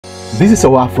This is a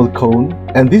waffle cone,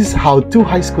 and this is how two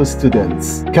high school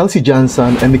students, Calcea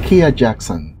Johnson and Nikia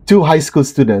Jackson, two high school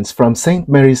students from St.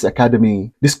 Mary's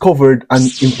Academy, discovered an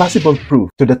impossible proof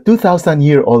to the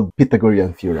 2,000-year-old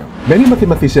Pythagorean Theorem. Many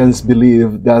mathematicians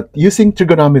believe that using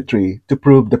trigonometry to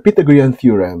prove the Pythagorean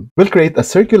Theorem will create a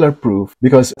circular proof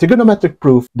because trigonometric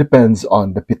proof depends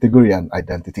on the Pythagorean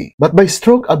identity. But by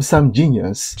stroke of some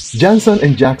genius, Johnson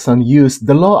and Jackson used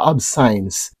the law of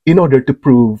sines in order to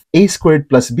prove a squared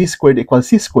plus b squared equals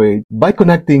c squared by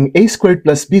connecting a squared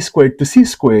plus b squared to c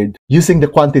squared using the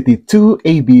quantity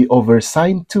 2ab over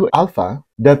sine 2 alpha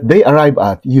that they arrive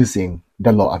at using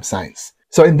the law of sines.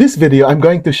 So in this video, I'm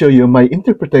going to show you my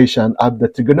interpretation of the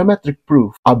trigonometric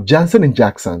proof of Johnson and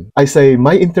Jackson. I say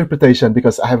my interpretation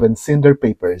because I haven't seen their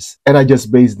papers, and I just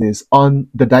base this on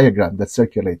the diagram that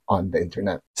circulate on the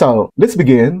internet. So let's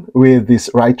begin with this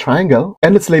right triangle,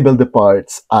 and let's label the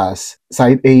parts as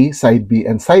side A, side B,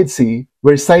 and side C,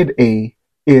 where side A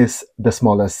is the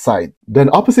smallest side. Then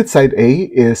opposite side A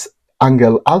is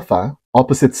angle alpha.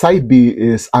 Opposite side B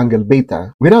is angle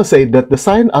beta. We now say that the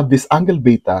sine of this angle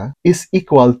beta is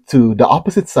equal to the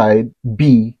opposite side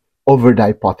B over the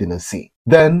hypotenuse C.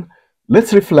 Then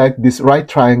let's reflect this right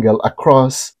triangle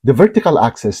across the vertical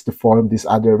axis to form this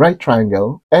other right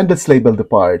triangle, and let's label the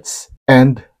parts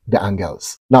and the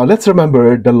angles. Now let's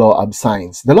remember the law of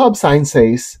sines. The law of sines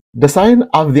says the sine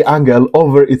of the angle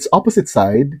over its opposite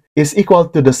side is equal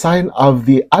to the sine of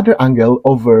the other angle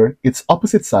over its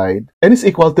opposite side, and is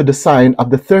equal to the sine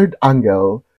of the third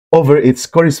angle over its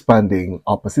corresponding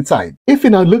opposite side. If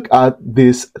we now look at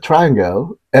this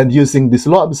triangle and using this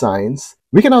law of sines,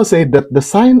 we can now say that the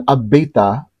sine of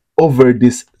beta over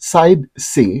this side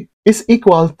C is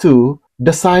equal to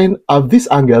the sine of this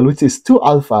angle, which is 2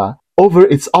 alpha, over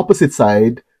its opposite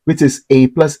side, which is a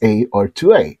plus a, or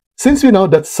 2a. Since we know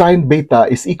that sine beta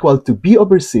is equal to b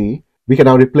over c, we can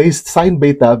now replace sine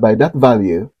beta by that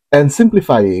value, and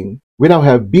simplifying, we now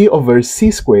have b over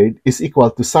c squared is equal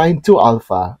to sine 2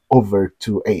 alpha over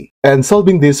 2a. And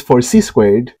solving this for c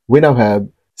squared, we now have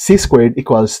c squared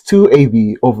equals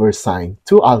 2ab over sine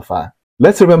 2 alpha.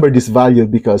 Let's remember this value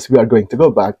because we are going to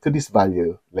go back to this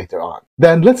value later on.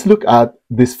 Then let's look at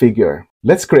this figure.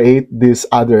 Let's create this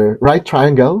other right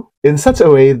triangle in such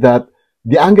a way that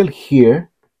the angle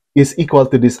here is equal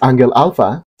to this angle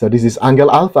alpha. So this is angle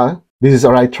alpha, this is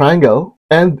a right triangle,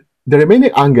 and the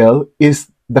remaining angle is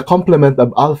the complement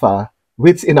of alpha,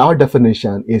 which in our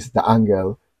definition is the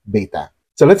angle beta.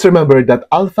 So let's remember that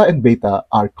alpha and beta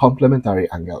are complementary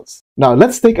angles. Now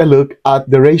let's take a look at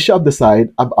the ratio of the side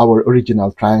of our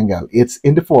original triangle. It's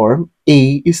in the form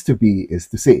A is to B is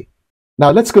to C. Now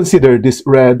let's consider this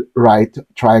red right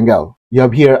triangle. You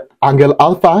have here angle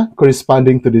alpha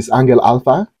corresponding to this angle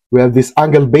alpha. We have this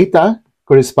angle beta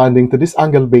corresponding to this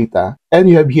angle beta. And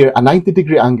you have here a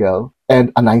 90-degree angle and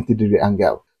a 90-degree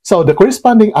angle. So the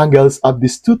corresponding angles of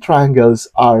these two triangles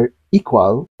are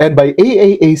equal. And by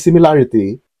AAA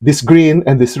similarity, this green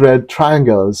and this red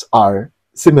triangles are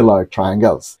similar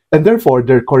triangles. And therefore,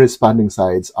 their corresponding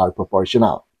sides are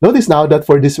proportional. Notice now that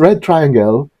for this red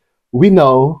triangle, we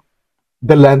know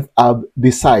the length of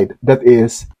this side, that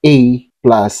is A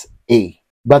plus A.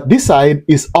 But this side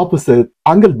is opposite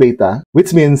angle beta,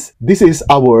 which means this is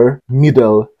our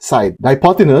middle side. The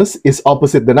hypotenuse is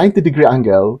opposite the 90-degree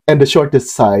angle, and the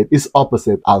shortest side is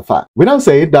opposite alpha. We now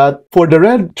say that for the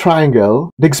red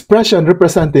triangle, the expression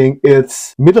representing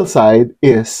its middle side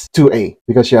is 2a,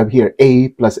 because you have here A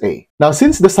plus A. Now,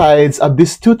 since the sides of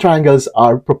these two triangles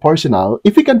are proportional,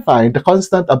 if we can find the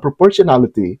constant of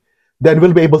proportionality, then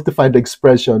we'll be able to find the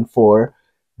expression for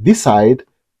this side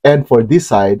and for this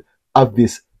side of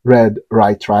this red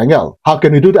right triangle. How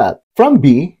can we do that? From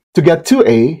B, to get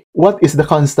 2a, what is the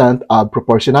constant of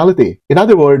proportionality? In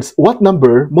other words, what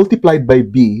number multiplied by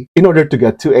b in order to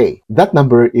get 2a? That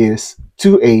number is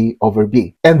 2a over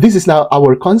b. And this is now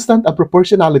our constant of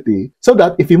proportionality, so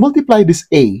that if we multiply this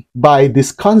a by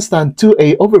this constant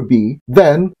 2a over b,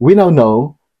 then we now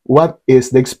know what is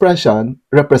the expression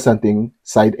representing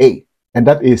side A. And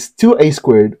that is 2a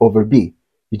squared over b.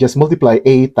 You just multiply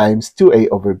a times 2a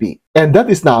over b. And that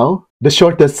is now the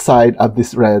shortest side of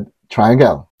this red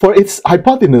triangle. For its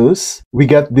hypotenuse, we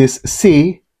get this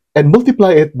c and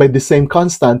multiply it by the same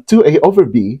constant 2a over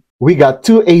b. We got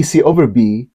 2ac over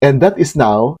b, and that is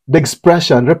now the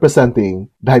expression representing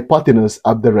the hypotenuse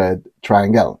of the red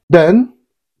triangle. Then,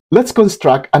 let's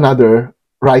construct another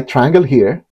right triangle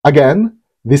here. Again,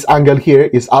 this angle here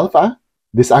is alpha,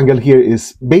 this angle here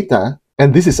is beta,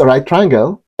 and this is a right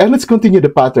triangle. And let's continue the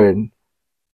pattern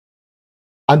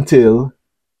until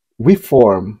we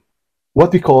form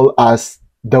what we call as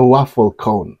the waffle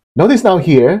cone. Notice now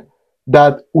here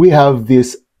that we have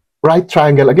this right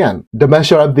triangle again. The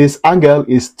measure of this angle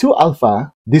is 2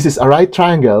 alpha. This is a right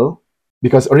triangle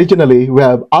because originally we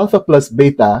have alpha plus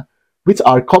beta, which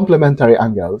are complementary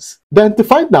angles. Then to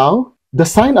find now the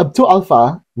sine of 2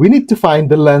 alpha, we need to find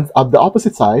the length of the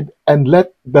opposite side and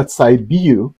let that side be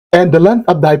u, and the length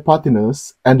of the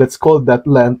hypotenuse, and let's call that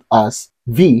length as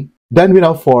v. Then we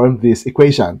now form this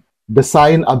equation. The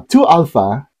sine of 2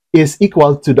 alpha is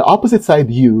equal to the opposite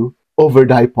side u over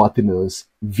the hypotenuse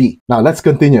v. Now let's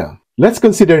continue. Let's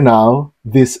consider now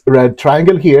this red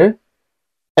triangle here,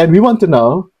 and we want to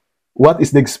know what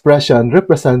is the expression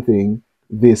representing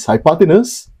this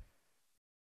hypotenuse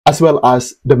as well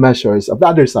as the measures of the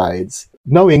other sides,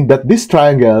 knowing that this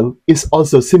triangle is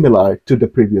also similar to the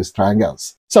previous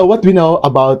triangles. So what we know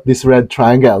about this red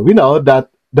triangle? We know that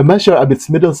the measure of its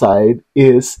middle side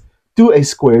is 2a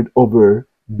squared over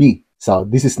b. So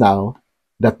this is now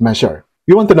that measure.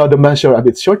 We want to know the measure of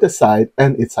its shortest side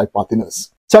and its hypotenuse.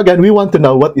 So again, we want to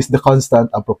know what is the constant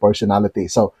of proportionality.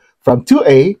 So from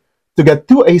 2a, to get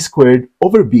 2a squared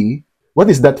over b, what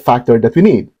is that factor that we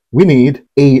need? We need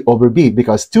a over b,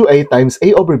 because 2a times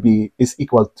a over b is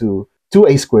equal to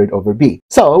 2a squared over b.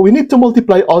 So we need to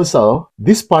multiply also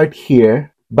this part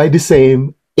here by the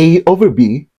same a over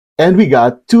b, and we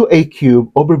got 2a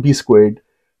cubed over b squared,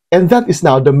 and that is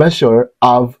now the measure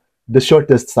of the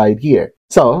shortest side here.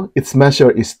 So its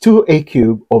measure is 2a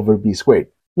cubed over b squared.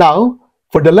 Now,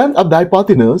 for the length of the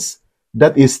hypotenuse,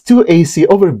 that is 2ac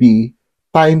over b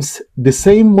times the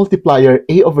same multiplier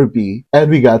a over b, and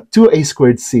we got 2a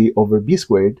squared c over b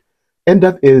squared, and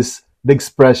that is the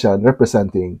expression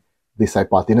representing this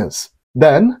hypotenuse.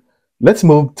 Then, let's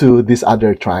move to this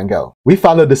other triangle. We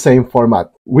follow the same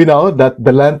format. We know that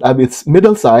the length of its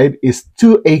middle side is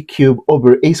 2a cubed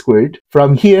over a squared.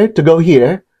 From here to go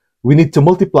here, we need to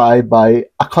multiply by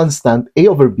a constant a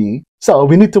over b. So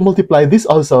we need to multiply this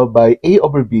also by a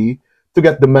over b to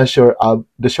get the measure of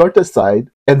the shortest side,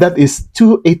 and that is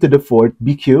 2a to the fourth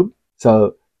b cubed.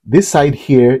 So this side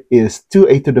here is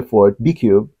 2a to the fourth b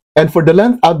cubed. And for the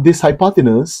length of this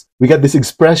hypotenuse, we get this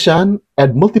expression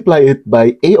and multiply it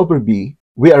by a over b.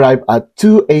 We arrive at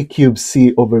 2a cubed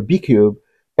c over b cubed,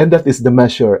 and that is the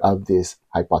measure of this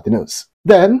hypotenuse.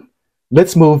 Then,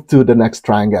 let's move to the next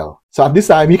triangle. So at this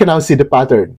time, you can now see the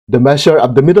pattern. The measure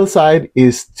of the middle side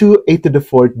is 2a to the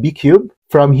fourth b cubed.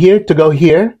 From here to go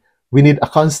here, we need a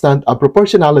constant of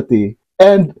proportionality.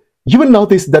 And you will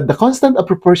notice that the constant of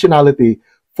proportionality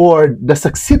for the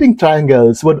succeeding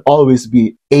triangles would always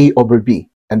be a over b.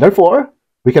 And therefore,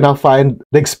 we can now find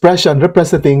the expression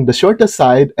representing the shortest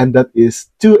side, and that is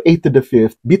 2a to the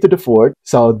fifth b to the fourth.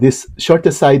 So this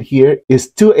shortest side here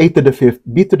is 2a to the fifth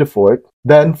b to the fourth.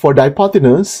 Then for the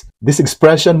hypotenuse, this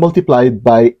expression multiplied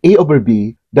by a over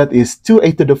b, that is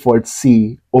 2a to the fourth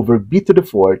c over b to the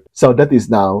fourth. So that is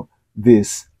now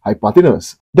this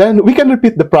hypotenuse. Then we can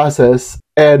repeat the process,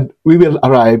 and we will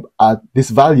arrive at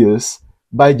these values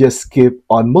by just keep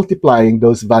on multiplying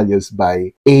those values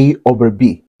by a over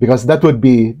b, because that would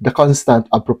be the constant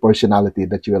of proportionality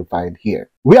that you will find here.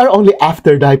 We are only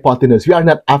after the hypotenuse. We are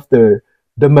not after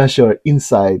the measure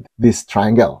inside this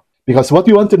triangle, because what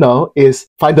we want to know is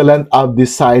find the length of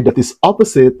this side that is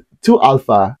opposite to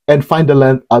alpha, and find the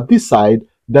length of this side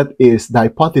that is the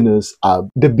hypotenuse of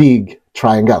the big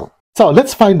triangle. So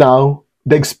let's find now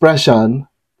the expression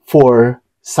for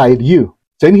side u.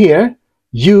 So in here,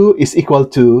 u is equal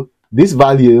to this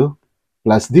value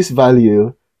plus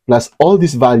all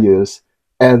these values,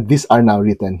 and these are now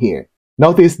written here.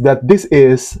 Notice that this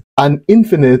is an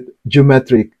infinite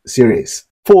geometric series.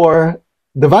 For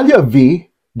the value of v,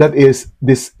 that is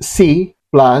this c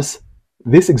plus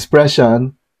this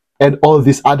expression and all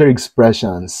these other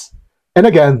expressions. And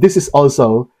again, this is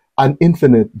also an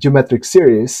infinite geometric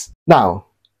series. Now,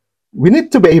 we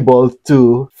need to be able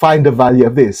to find the value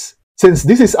of this. Since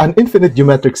this is an infinite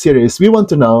geometric series, we want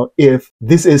to know if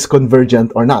this is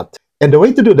convergent or not. And the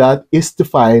way to do that is to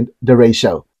find the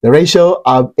ratio. The ratio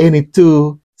of any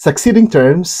two succeeding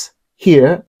terms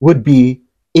here would be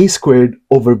a squared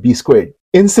over b squared.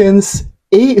 And since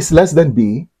a is less than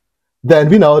b, then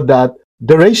we know that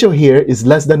the ratio here is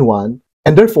less than 1,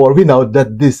 and therefore we know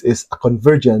that this is a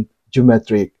convergent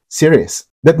geometric series.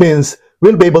 That means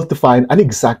we'll be able to find an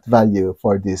exact value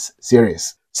for this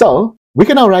series. So we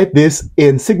can now write this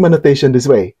in sigma notation this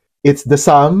way. It's the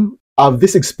sum of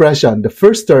this expression, the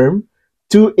first term,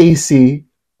 2ac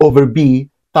over b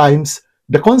times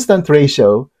the constant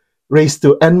ratio raised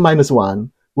to n minus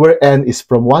 1, where n is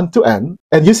from 1 to n.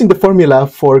 And using the formula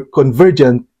for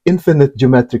convergent infinite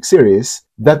geometric series,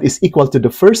 that is equal to the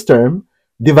first term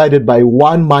divided by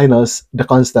 1 minus the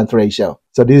constant ratio.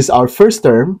 So this is our first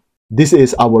term. This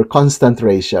is our constant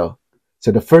ratio.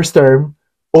 So the first term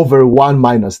over 1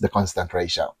 minus the constant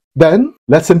ratio. Then,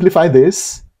 let's simplify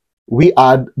this. We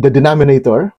add the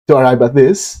denominator to arrive at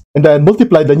this, and then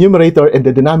multiply the numerator and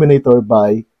the denominator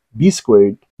by b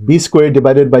squared. B squared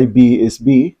divided by b is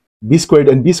b. B squared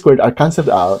and b squared are cancelled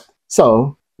out.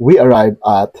 So, we arrive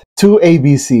at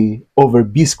 2abc over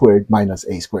b squared minus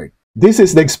a squared. This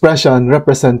is the expression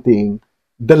representing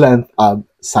the length of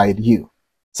side u.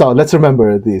 So, let's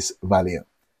remember this value.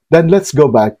 Then, let's go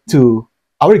back to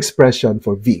our expression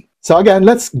for v. So again,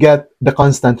 let's get the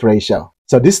constant ratio.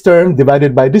 So this term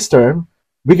divided by this term,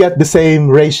 we get the same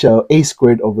ratio a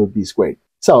squared over b squared.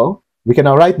 So we can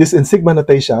now write this in sigma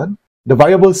notation. The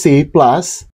variable c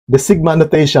plus the sigma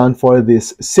notation for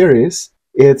this series,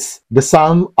 it's the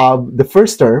sum of the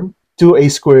first term,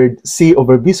 2a squared c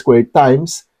over b squared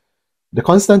times the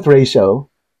constant ratio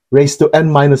raised to n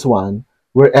minus 1,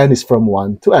 where n is from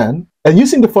 1 to n. And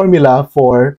using the formula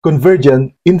for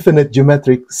convergent infinite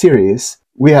geometric series,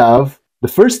 we have the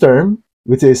first term,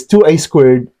 which is 2a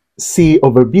squared c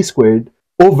over b squared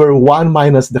over 1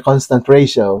 minus the constant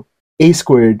ratio a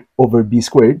squared over b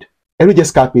squared. And we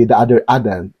just copy the other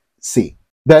addend, c.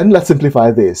 Then let's simplify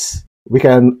this. We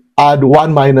can add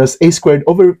 1 minus a squared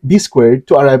over b squared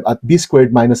to arrive at b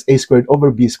squared minus a squared over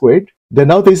b squared. Then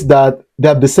notice that they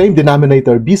have the same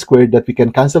denominator b squared that we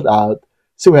can cancel out.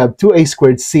 So we have 2a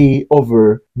squared c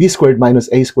over b squared minus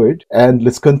a squared. And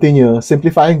let's continue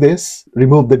simplifying this.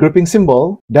 Remove the grouping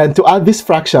symbol. Then to add this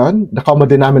fraction, the common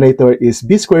denominator is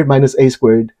b squared minus a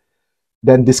squared.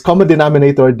 Then this common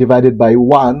denominator divided by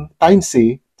 1 times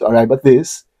c to arrive at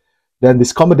this. Then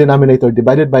this common denominator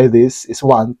divided by this is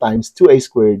 1 times 2a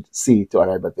squared c to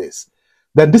arrive at this.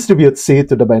 Then distribute c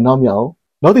to the binomial.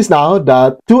 Notice now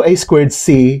that 2a squared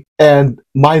c and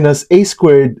minus a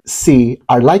squared c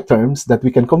are like terms that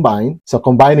we can combine. So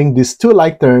combining these two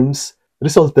like terms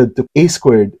resulted to a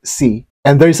squared c.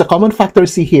 And there is a common factor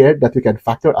c here that we can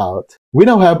factor out. We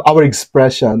now have our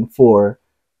expression for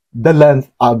the length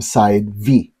of side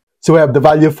v. So we have the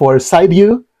value for side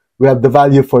u, we have the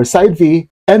value for side v,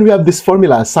 and we have this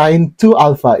formula, sine 2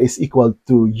 alpha is equal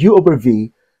to u over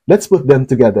v. Let's put them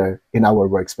together in our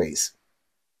workspace.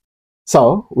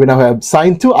 So, we now have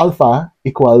sine 2 alpha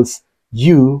equals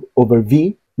u over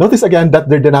v. Notice again that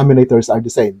their denominators are the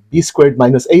same. B squared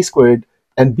minus a squared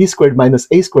and b squared minus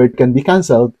a squared can be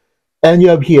cancelled. And you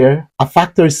have here a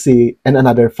factor c and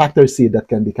another factor c that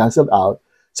can be cancelled out.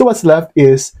 So what's left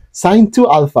is sine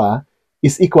 2 alpha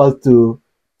is equal to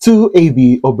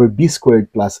 2ab over b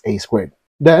squared plus a squared.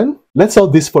 Then, let's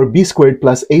solve this for b squared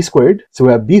plus a squared. So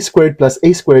we have b squared plus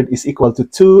a squared is equal to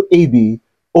 2ab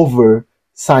over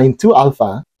sine 2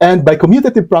 alpha. And by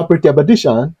commutative property of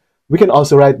addition, we can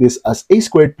also write this as a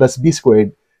squared plus b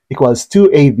squared equals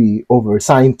 2ab over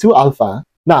sine 2 alpha.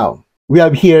 Now, we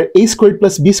have here a squared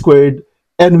plus b squared,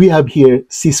 and we have here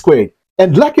c squared.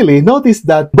 And luckily, notice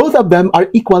that both of them are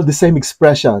equal the same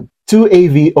expression,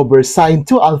 2ab over sine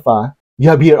 2 alpha. You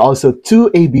have here also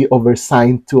 2ab over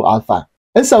sine 2 alpha.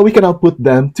 And so we can now put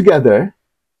them together.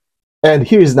 And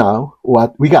here is now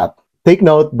what we got. Take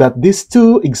note that these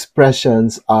two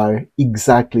expressions are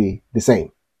exactly the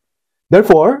same.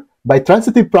 Therefore, by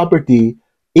transitive property,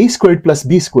 a squared plus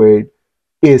b squared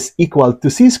is equal to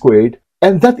c squared,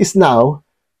 and that is now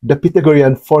the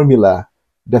Pythagorean formula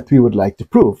that we would like to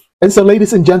prove. And so,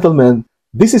 ladies and gentlemen,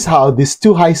 this is how these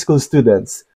two high school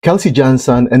students, Calcea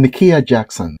Johnson and Rujean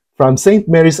Jackson, from St.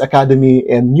 Mary's Academy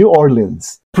in New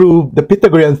Orleans, proved the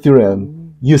Pythagorean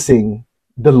Theorem using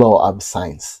the law of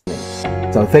sines.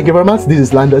 So thank you very much. This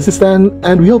is Lando Assistant,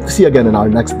 and we hope to see you again in our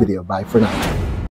next video. Bye for now.